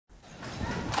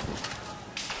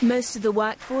Most of the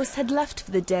workforce had left for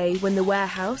the day when the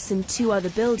warehouse and 2 other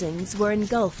buildings were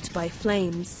engulfed by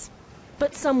flames.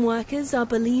 But some workers are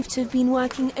believed to have been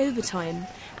working overtime,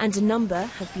 and a number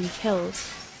have been killed.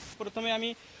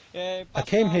 I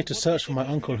came here to search for my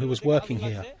uncle who was working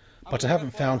here, but I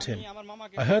haven't found him.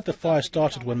 I heard the fire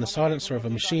started when the silencer of a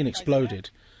machine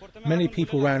exploded. Many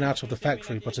people ran out of the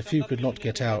factory, but a few could not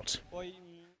get out.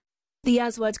 The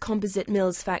Aswad Composite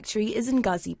Mills factory is in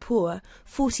Ghazipur,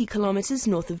 40 kilometres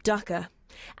north of Dhaka,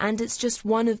 and it's just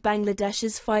one of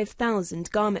Bangladesh's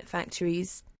 5,000 garment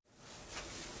factories.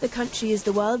 The country is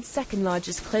the world's second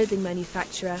largest clothing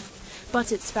manufacturer,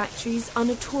 but its factories are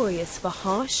notorious for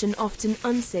harsh and often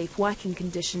unsafe working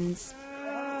conditions.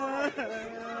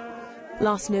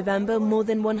 Last November, more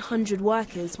than 100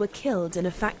 workers were killed in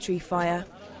a factory fire.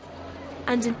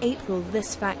 And in April,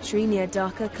 this factory near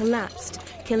Dhaka collapsed,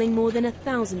 killing more than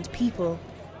 1,000 people.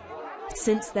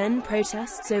 Since then,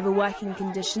 protests over working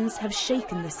conditions have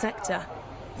shaken the sector.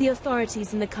 The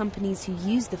authorities and the companies who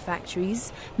use the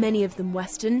factories, many of them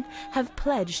Western, have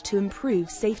pledged to improve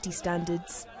safety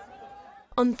standards.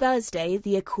 On Thursday,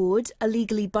 the accord, a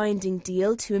legally binding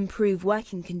deal to improve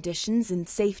working conditions and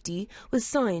safety, was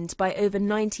signed by over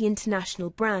 90 international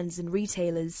brands and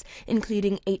retailers,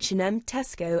 including H&M,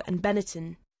 Tesco and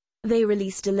Benetton. They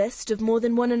released a list of more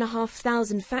than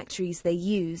 1,500 factories they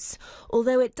use,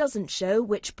 although it doesn't show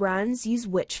which brands use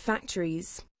which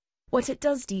factories. What it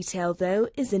does detail, though,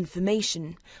 is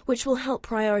information, which will help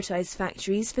prioritise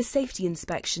factories for safety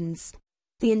inspections.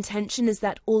 The intention is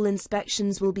that all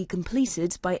inspections will be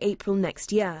completed by April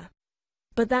next year.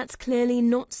 But that's clearly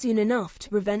not soon enough to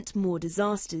prevent more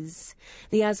disasters.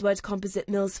 The Aswad Composite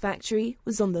Mills factory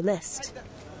was on the list.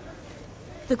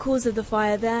 The cause of the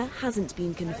fire there hasn't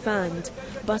been confirmed,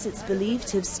 but it's believed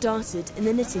to have started in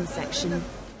the knitting section.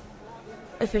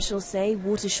 Officials say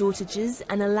water shortages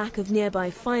and a lack of nearby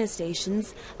fire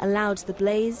stations allowed the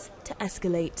blaze to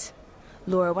escalate.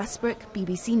 Laura Westbrook,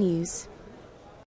 BBC News.